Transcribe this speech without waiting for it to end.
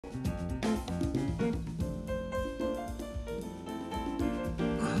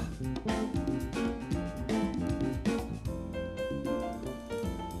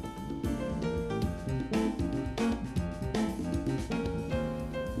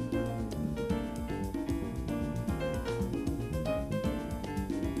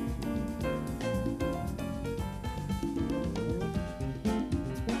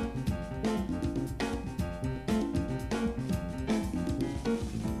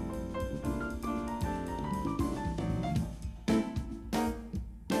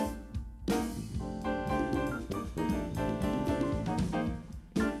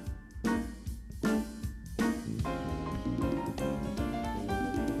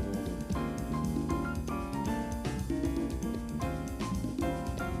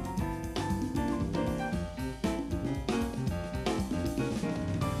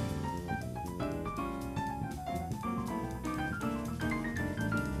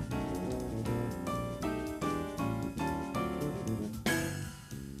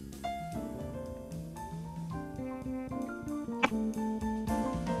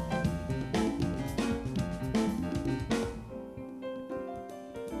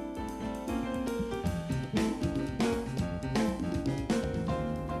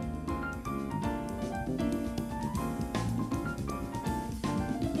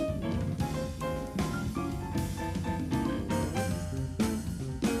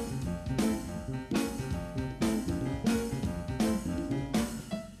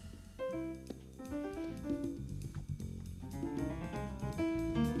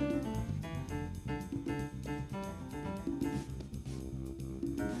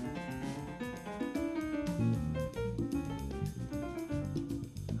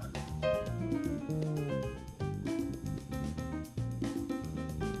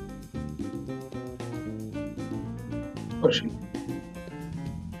question.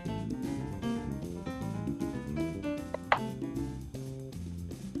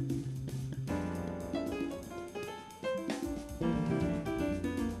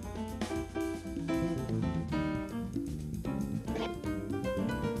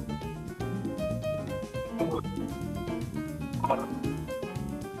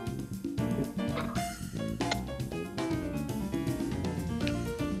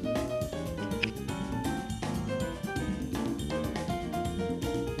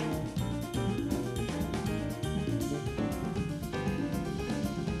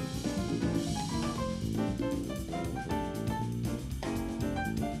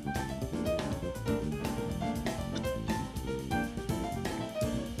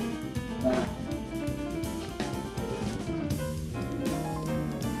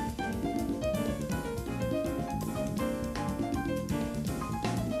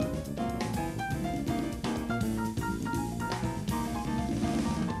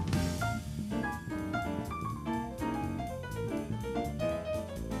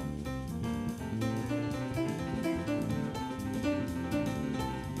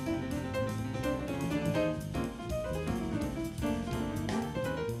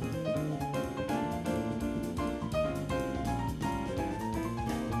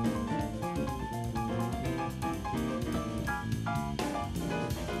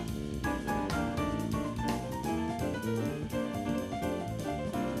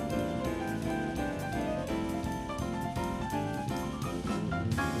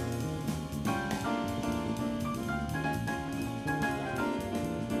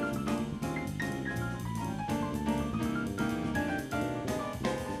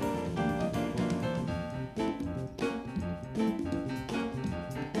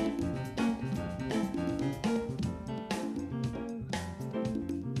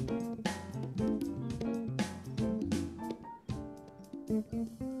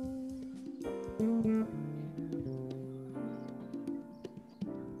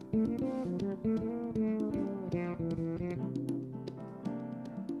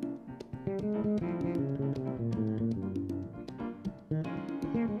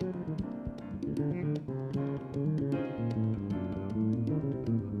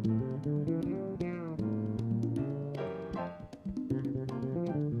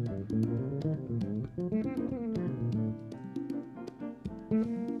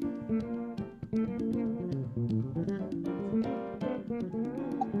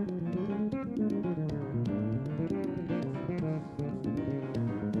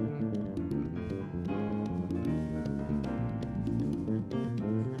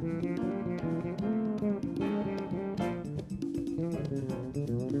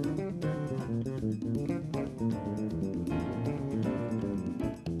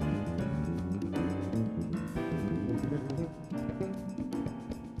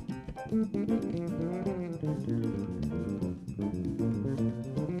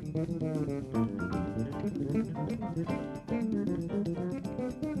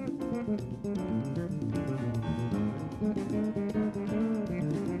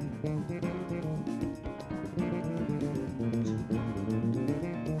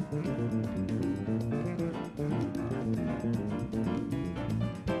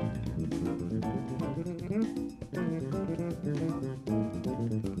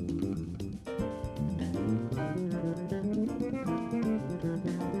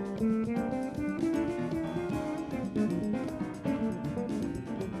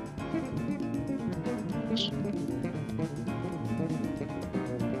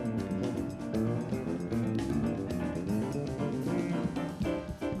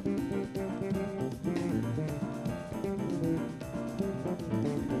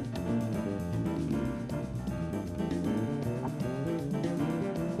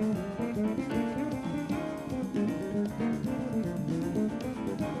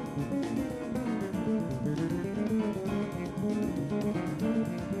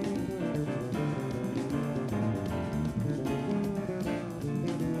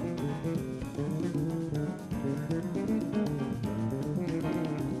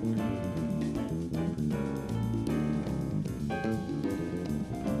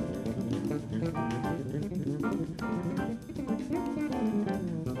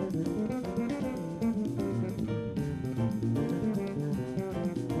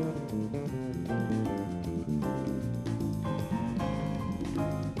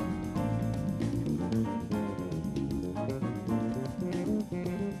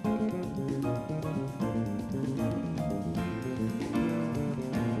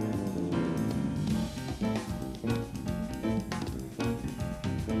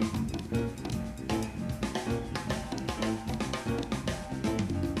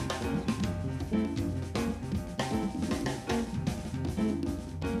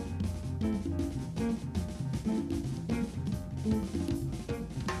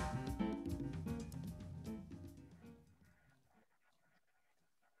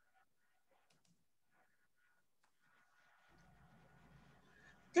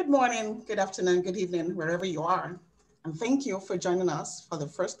 Good morning, good afternoon, good evening, wherever you are. And thank you for joining us for the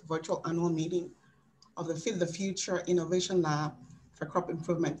first virtual annual meeting of the Feed the Future Innovation Lab for Crop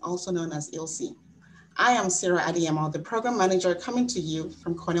Improvement, also known as ILCI. I am Sarah Adeyemo, the program manager coming to you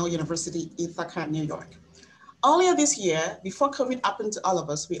from Cornell University, Ithaca, New York. Earlier this year, before COVID happened to all of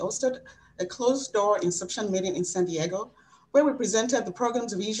us, we hosted a closed-door inception meeting in San Diego, where we presented the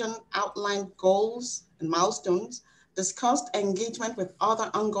program's vision, outlined goals and milestones, discussed engagement with other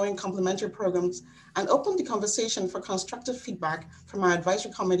ongoing complementary programs, and opened the conversation for constructive feedback from our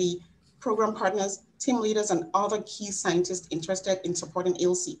advisory committee, program partners, team leaders, and other key scientists interested in supporting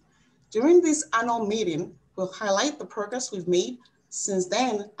ILCI. During this annual meeting, we'll highlight the progress we've made since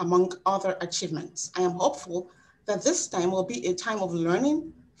then, among other achievements. I am hopeful that this time will be a time of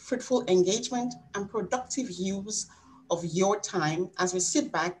learning, fruitful engagement, and productive use of your time as we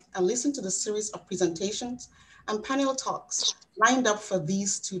sit back and listen to the series of presentations and panel talks lined up for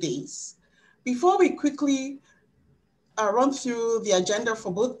these 2 days. Before we quickly run through the agenda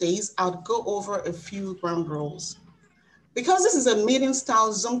for both days, I'll go over a few ground rules. Because this is a meeting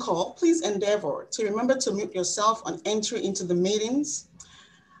style Zoom call, please endeavor to remember to mute yourself on entry into the meetings.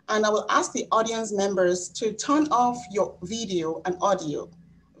 And I will ask the audience members to turn off your video and audio.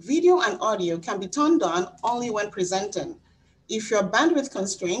 Video and audio can be turned on only when presenting. If you're bandwidth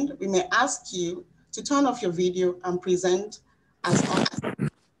constrained, we may ask you to turn off your video and present as on.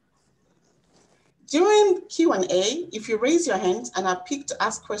 During Q&A, if you raise your hand and are picked to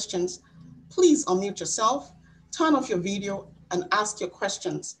ask questions, please unmute yourself, turn off your video, and ask your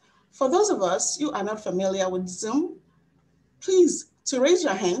questions. For those of us who are not familiar with Zoom, please, to raise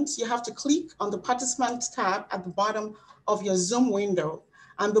your hands, you have to click on the participant tab at the bottom of your Zoom window.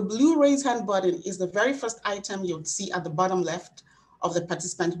 And the blue raise hand button is the very first item you'll see at the bottom left of the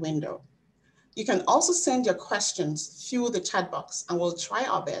participant window. You can also send your questions through the chat box, and we'll try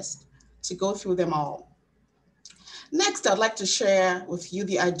our best to go through them all. Next, I'd like to share with you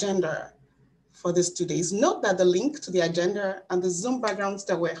the agenda for these 2 days. Note that the link to the agenda and the Zoom backgrounds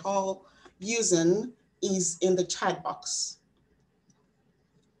that we're all using is in the chat box.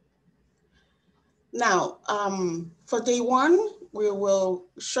 Now, for day one, we will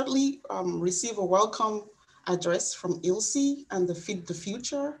shortly receive a welcome address from ILCI and the Feed the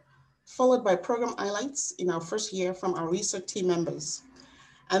Future, followed by program highlights in our first year from our research team members.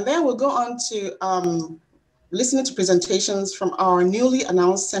 And then we'll go on to listening to presentations from our newly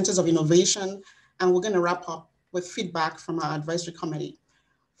announced Centers of Innovation, and we're going to wrap up with feedback from our advisory committee.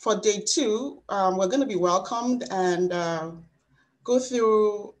 For day two, we're going to be welcomed and go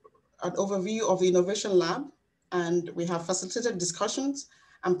through an overview of the Innovation Lab, and we have facilitated discussions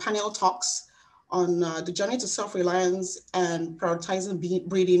and panel talks on the journey to self-reliance and prioritizing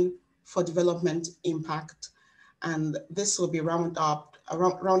breeding for development impact. And this will be rounded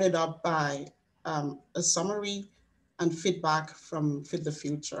up by a summary and feedback from Feed the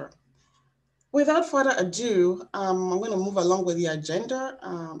Future. Without further ado, I'm going to move along with the agenda,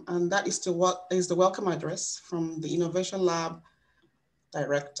 and that is the welcome address from the Innovation Lab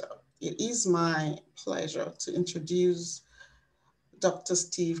Director. It is my pleasure to introduce Dr.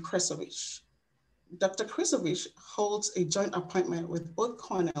 Steve Kresovich. Dr. Kresovich holds a joint appointment with both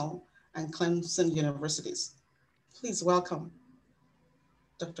Cornell and Clemson Universities. Please welcome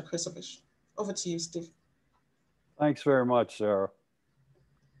Dr. Kresovich. Over to you, Steve. Thanks very much, Sarah.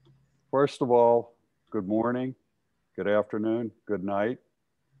 First of all, good morning, good afternoon, good night.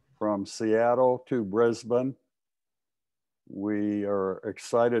 From Seattle to Brisbane, we are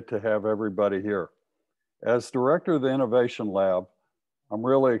excited to have everybody here. As director of the Innovation Lab, I'm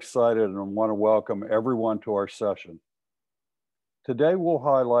really excited and want to welcome everyone to our session. Today, we'll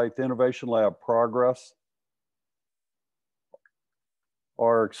highlight the Innovation Lab progress,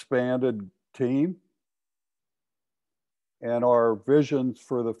 our expanded team, and our visions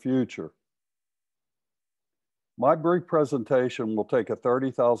for the future. My brief presentation will take a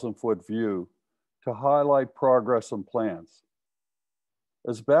 30,000-foot view to highlight progress and plans.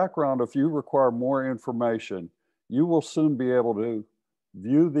 As background, if you require more information, you will soon be able to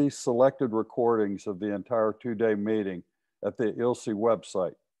view these selected recordings of the entire 2-day meeting at the ILCI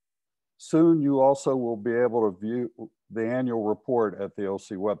website. Soon, you also will be able to view the annual report at the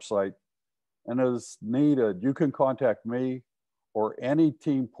ILCI website. And as needed, you can contact me or any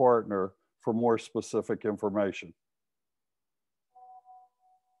team partner for more specific information.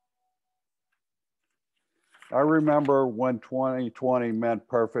 I remember when 2020 meant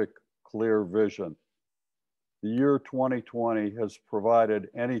perfect, clear vision. The year 2020 has provided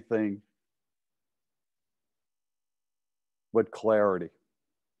anything but clarity.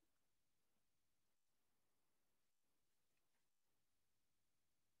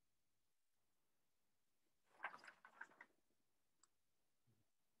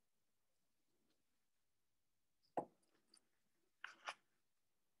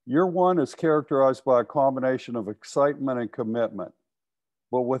 Year one is characterized by a combination of excitement and commitment.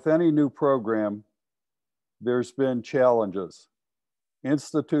 But with any new program, there's been challenges.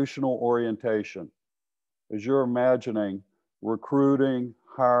 Institutional orientation, as you're imagining, recruiting,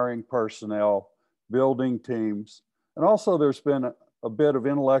 hiring personnel, building teams, and also there's been a bit of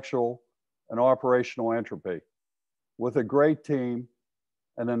intellectual and operational entropy. With a great team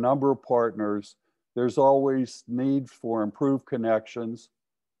and a number of partners, there's always need for improved connections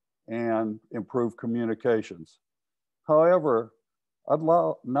and improved communications. However, I'd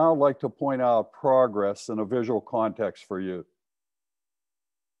now like to point out progress in a visual context for you.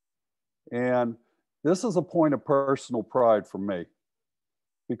 And this is a point of personal pride for me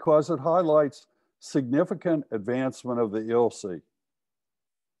because it highlights significant advancement of the ILCI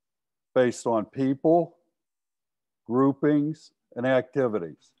based on people, groupings, and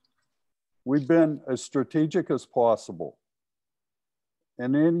activities. We've been as strategic as possible.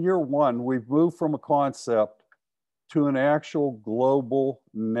 And in year one, we've moved from a concept to an actual global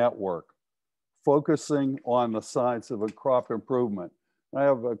network, focusing on the science of crop improvement. I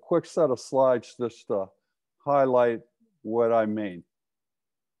have a quick set of slides just to highlight what I mean.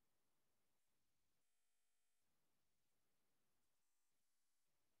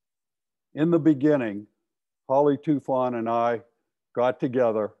 In the beginning, Holly Tufan and I got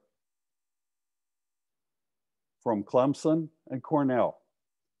together from Clemson and Cornell.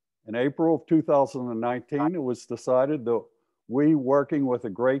 In April of 2019, it was decided that we, working with a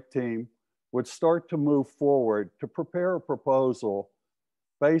great team, would start to move forward to prepare a proposal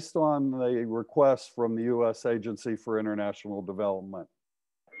based on the request from the U.S. Agency for International Development.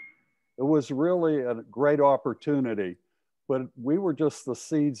 It was really a great opportunity, but we were just the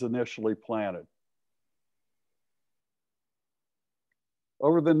seeds initially planted.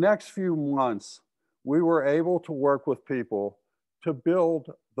 Over the next few months, we were able to work with people to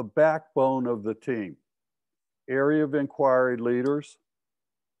build the backbone of the team, area of inquiry leaders,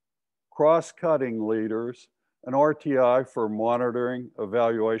 cross-cutting leaders, and RTI for monitoring,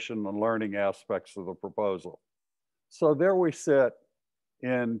 evaluation, and learning aspects of the proposal. So there we sit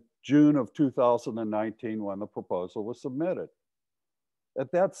in June of 2019 when the proposal was submitted.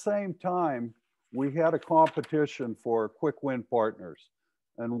 At that same time, we had a competition for quick win partners,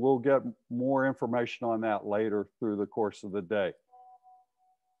 and we'll get more information on that later through the course of the day.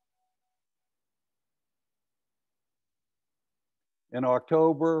 In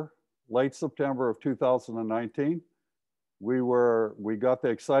October, late September of 2019, we got the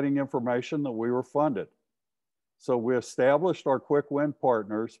exciting information that we were funded. So we established our quick win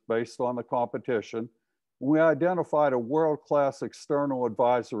partners based on the competition. We identified a world-class external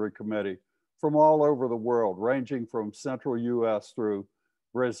advisory committee from all over the world, ranging from central US through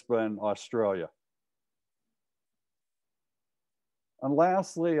Brisbane, Australia. And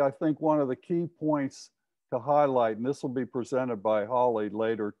lastly, I think one of the key points to highlight, and this will be presented by Holly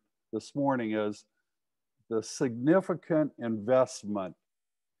later this morning, is the significant investment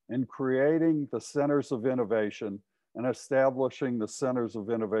in creating the centers of innovation and establishing the centers of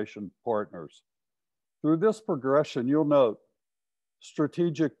innovation partners. Through this progression, you'll note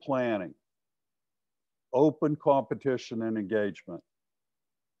strategic planning, open competition and engagement,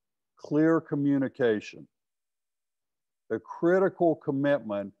 clear communication, a critical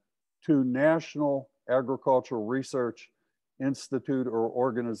commitment to National Agricultural Research Institute or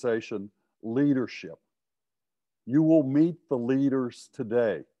organization leadership. You will meet the leaders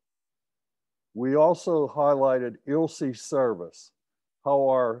today. We also highlighted ILCI service, how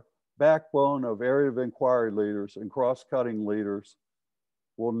our backbone of area of inquiry leaders and cross-cutting leaders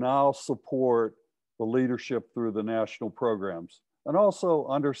will now support the leadership through the national programs, and also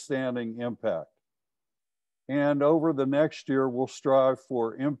understanding impact. And over the next year, we'll strive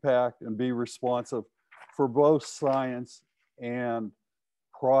for impact and be responsive for both science and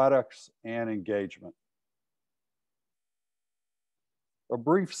products and engagement. A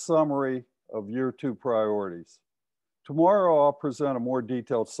brief summary of year two priorities. Tomorrow, I'll present a more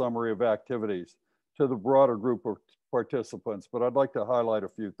detailed summary of activities to the broader group of participants, but I'd like to highlight a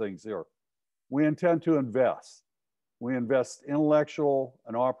few things here. We intend to invest. We invest intellectual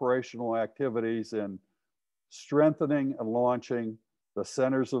and operational activities in strengthening and launching the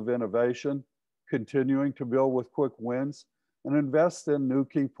centers of innovation, continuing to build with quick wins, and invest in new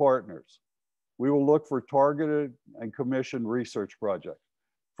key partners. We will look for targeted and commissioned research projects.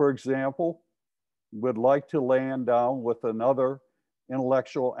 For example, we'd like to land down with another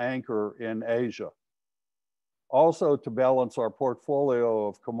intellectual anchor in Asia. Also, to balance our portfolio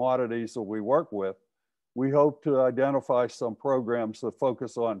of commodities that we work with, we hope to identify some programs that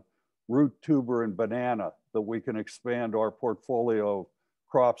focus on root, tuber, and banana that we can expand our portfolio of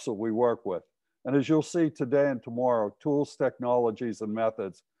crops that we work with. And as you'll see today and tomorrow, tools, technologies, and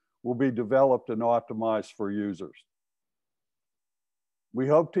methods will be developed and optimized for users. We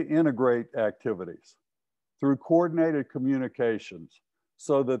hope to integrate activities through coordinated communications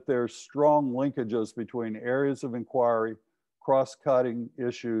so that there's strong linkages between areas of inquiry, cross-cutting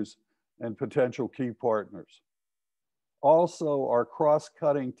issues, and potential key partners. Also, our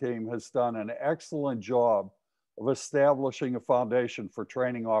cross-cutting team has done an excellent job of establishing a foundation for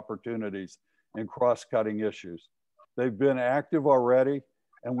training opportunities in cross-cutting issues. They've been active already,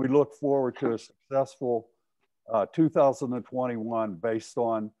 and we look forward to a successful 2021 based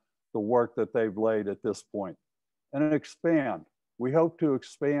on the work that they've laid at this point. And expand. We hope to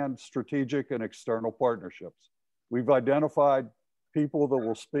expand strategic and external partnerships. We've identified people that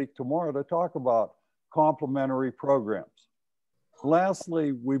will speak tomorrow to talk about complementary programs.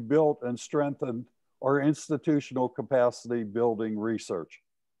 Lastly, we built and strengthened our institutional capacity building research.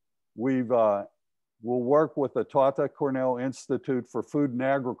 We'll work with the Tata Cornell Institute for Food and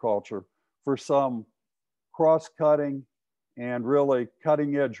Agriculture for some cross-cutting and really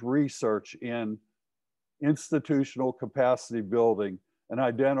cutting-edge research in institutional capacity building and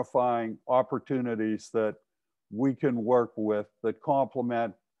identifying opportunities that we can work with that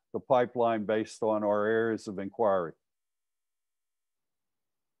complement the pipeline based on our areas of inquiry.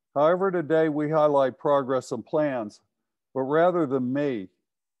 However, today we highlight progress and plans, but rather than me,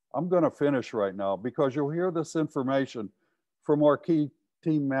 I'm going to finish right now because you'll hear this information from our key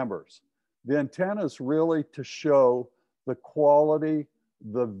team members. The intent is really to show the quality,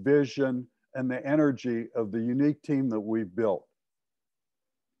 the vision, and the energy of the unique team that we've built.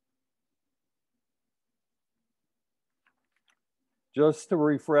 Just to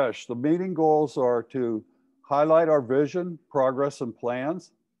refresh, the meeting goals are to highlight our vision, progress, and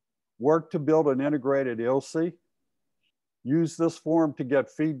plans, work to build an integrated ILCI, use this forum to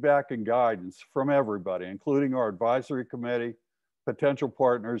get feedback and guidance from everybody, including our advisory committee, potential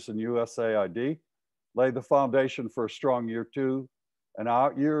partners, and USAID, lay the foundation for a strong year 2 and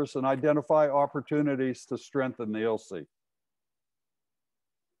out years, and identify opportunities to strengthen the ILCI.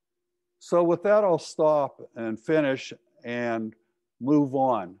 So with that, I'll stop and finish and move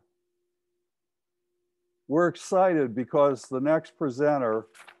on. We're excited because the next presenter,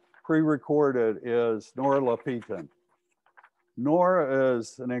 pre-recorded, is Nora Lapitan. Nora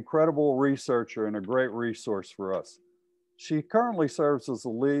is an incredible researcher and a great resource for us. She currently serves as the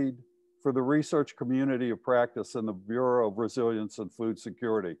lead for the research community of practice in the Bureau of Resilience and Food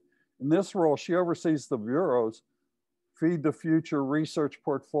Security. In this role, she oversees the Bureau's Feed the Future research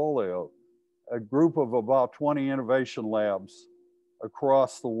portfolio, a group of about 20 innovation labs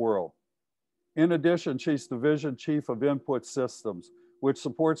across the world. In addition, she's Division Chief of Input Systems, which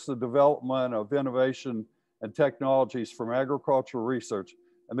supports the development of innovation and technologies from agricultural research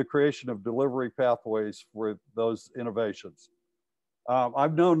and the creation of delivery pathways for those innovations.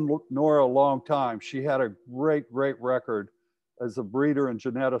 I've known Nora a long time. She had a great record as a breeder and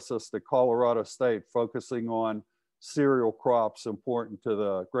geneticist at Colorado State, focusing on cereal crops important to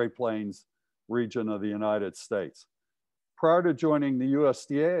the Great Plains region of the United States. Prior to joining the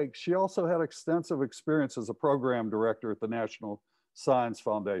USDA, she also had extensive experience as a program director at the National Science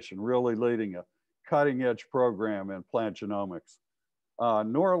Foundation, really leading a cutting-edge program in plant genomics.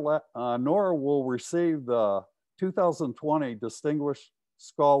 Nora will receive the 2020 Distinguished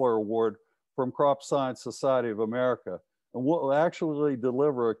Scholar Award from Crop Science Society of America, and will actually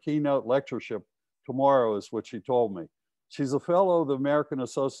deliver a keynote lectureship tomorrow, is what she told me. She's a fellow of the American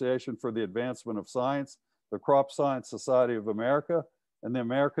Association for the Advancement of Science, the Crop Science Society of America, and the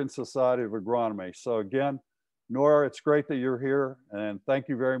American Society of Agronomy. So again, Nora, it's great that you're here, and thank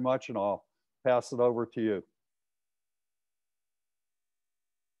you very much, and I'll pass it over to you.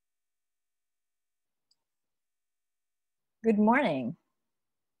 Good morning,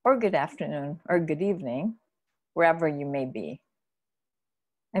 or good afternoon, or good evening, wherever you may be.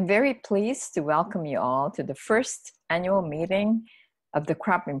 I'm very pleased to welcome you all to the first annual meeting of the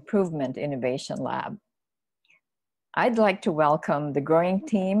Crop Improvement Innovation Lab. I'd like to welcome the growing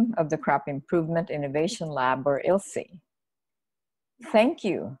team of the Crop Improvement Innovation Lab, or ILCI. Thank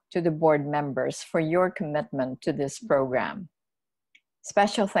you to the board members for your commitment to this program.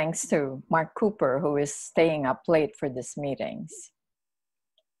 Special thanks to Mark Cooper, who is staying up late for these meetings.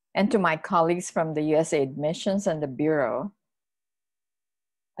 And to my colleagues from the USA Admissions and the Bureau,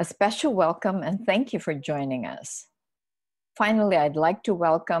 a special welcome and thank you for joining us. Finally, I'd like to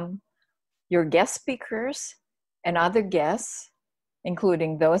welcome your guest speakers and other guests,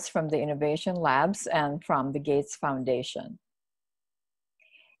 including those from the Innovation Labs and from the Gates Foundation.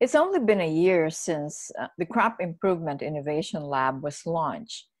 It's only been a year since the Crop Improvement Innovation Lab was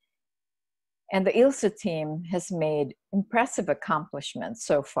launched, and the ILCI team has made impressive accomplishments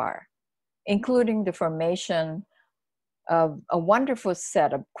so far, including the formation of a wonderful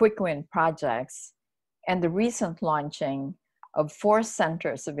set of quick win projects and the recent launching of 4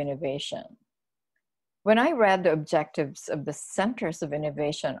 centers of innovation. When I read the objectives of the centers of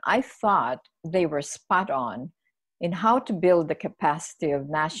innovation, I thought they were spot on in how to build the capacity of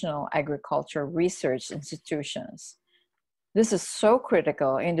national agriculture research institutions. This is so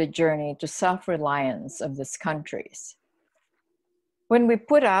critical in the journey to self-reliance of these countries. When we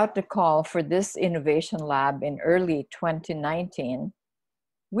put out the call for this innovation lab in early 2019,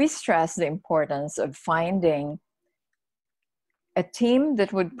 we stressed the importance of finding a team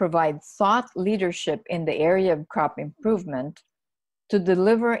that would provide thought leadership in the area of crop improvement to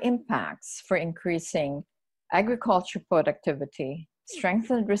deliver impacts for increasing agriculture productivity,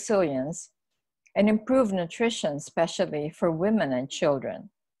 strengthen resilience, and improve nutrition, especially for women and children.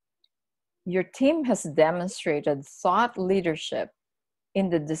 Your team has demonstrated thought leadership in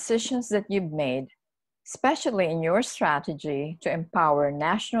the decisions that you've made, especially in your strategy to empower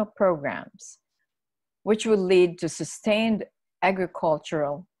national programs, which will lead to sustained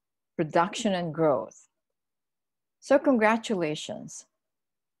agricultural production and growth. So congratulations.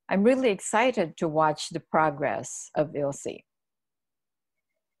 I'm really excited to watch the progress of ILCI.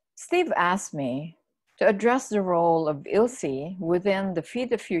 Steve asked me to address the role of ILCI within the Feed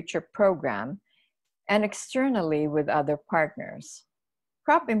the Future program and externally with other partners.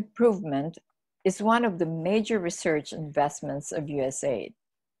 Crop improvement is one of the major research investments of USAID.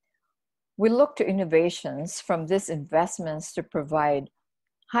 We look to innovations from these investments to provide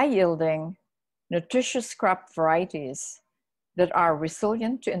high-yielding, nutritious crop varieties that are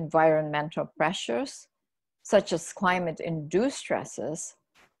resilient to environmental pressures, such as climate-induced stresses,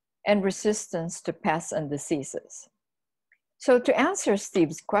 and resistance to pests and diseases. So to answer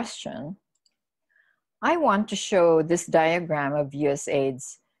Steve's question, I want to show this diagram of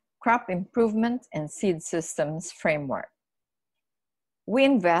USAID's Crop Improvement and Seed Systems Framework. We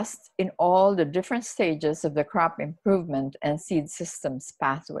invest in all the different stages of the crop improvement and seed systems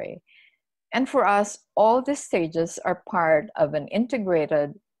pathway. And for us, all the stages are part of an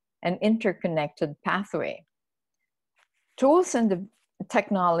integrated and interconnected pathway. Tools and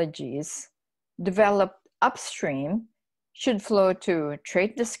technologies developed upstream should flow to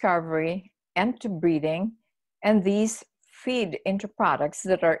trait discovery and to breeding, and these feed into products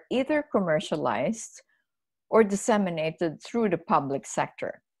that are either commercialized or disseminated through the public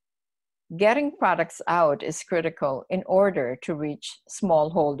sector. Getting products out is critical in order to reach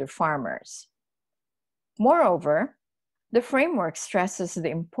smallholder farmers. Moreover, the framework stresses the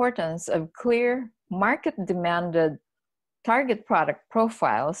importance of clear, market-demanded target product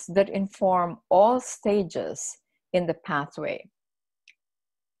profiles that inform all stages in the pathway.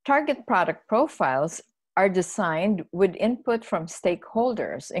 Target product profiles are designed with input from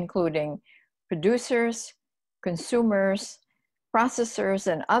stakeholders, including producers, consumers,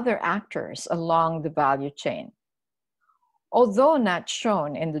 processors, and other actors along the value chain. Although not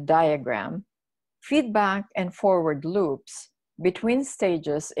shown in the diagram, feedback and forward loops between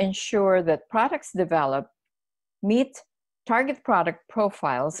stages ensure that products developed meet target product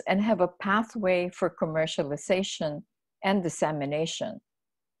profiles and have a pathway for commercialization and dissemination.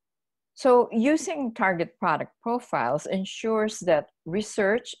 So using target product profiles ensures that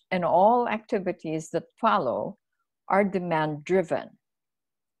research and all activities that follow are demand-driven.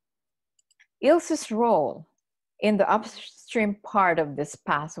 ILCI's role in the upstream part of this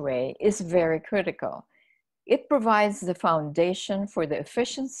pathway is very critical. It provides the foundation for the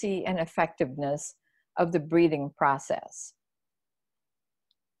efficiency and effectiveness of the breeding process.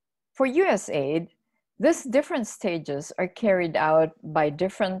 For USAID, these different stages are carried out by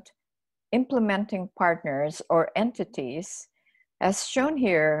different implementing partners or entities, as shown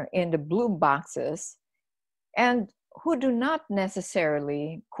here in the blue boxes, and who do not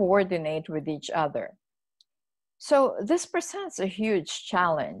necessarily coordinate with each other. So this presents a huge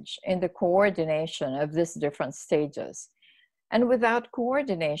challenge in the coordination of these different stages. And without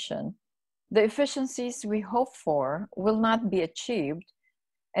coordination, the efficiencies we hope for will not be achieved,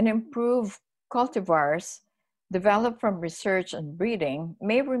 and improved cultivars developed from research and breeding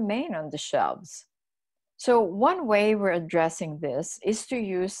may remain on the shelves. So one way we're addressing this is to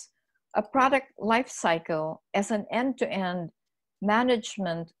use a product life cycle as an end-to-end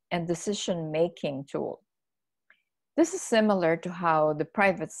management and decision-making tool. This is similar to how the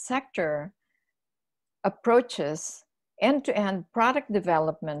private sector approaches end-to-end product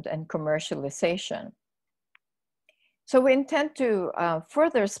development and commercialization. So we intend to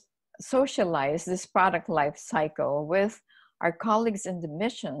further socialize this product life cycle with our colleagues in the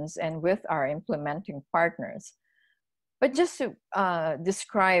missions and with our implementing partners. But just to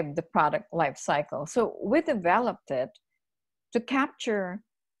describe the product life cycle. So we developed it to capture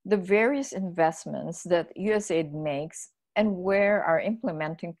the various investments that USAID makes and where our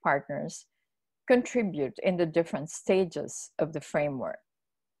implementing partners contribute in the different stages of the framework.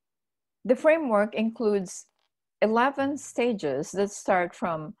 The framework includes 11 stages that start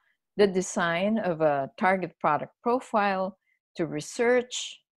from the design of a target product profile to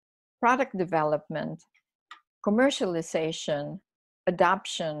research, product development, commercialization,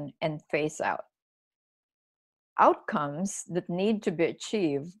 adoption, and phase out. Outcomes that need to be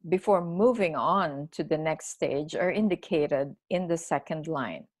achieved before moving on to the next stage are indicated in the second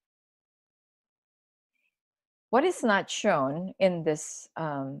line. What is not shown in this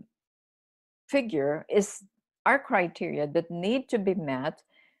figure is our criteria that need to be met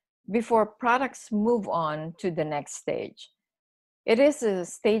before products move on to the next stage. It is a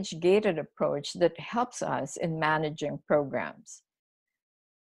stage-gated approach that helps us in managing programs.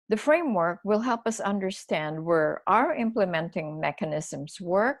 The framework will help us understand where our implementing mechanisms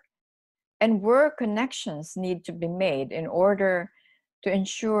work and where connections need to be made in order to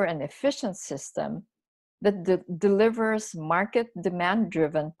ensure an efficient system that delivers market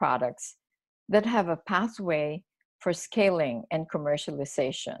demand-driven products that have a pathway for scaling and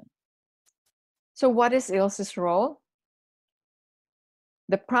commercialization. So what is ILCI's role?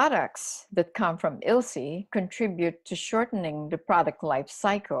 The products that come from ILCI contribute to shortening the product life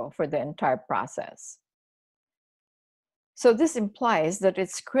cycle for the entire process. So this implies that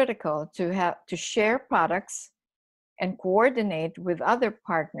it's critical to share products and coordinate with other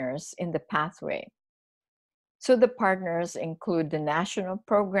partners in the pathway. So the partners include the national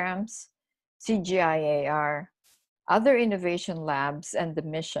programs, CGIAR, other innovation labs, and the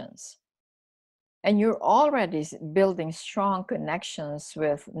missions. And you're already building strong connections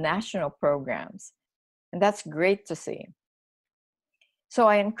with national programs. And that's great to see. So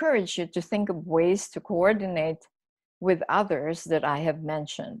I encourage you to think of ways to coordinate with others that I have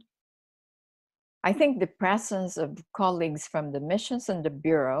mentioned. I think the presence of colleagues from the missions and the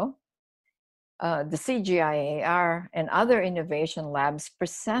Bureau, the CGIAR, and other innovation labs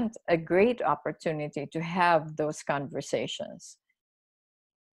present a great opportunity to have those conversations.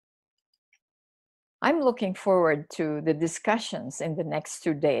 I'm looking forward to the discussions in the next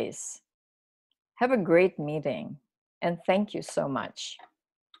 2 days. Have a great meeting, and thank you so much.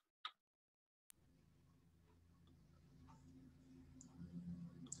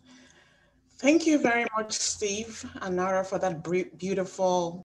 Thank you very much, Steve and Nora, for that beautiful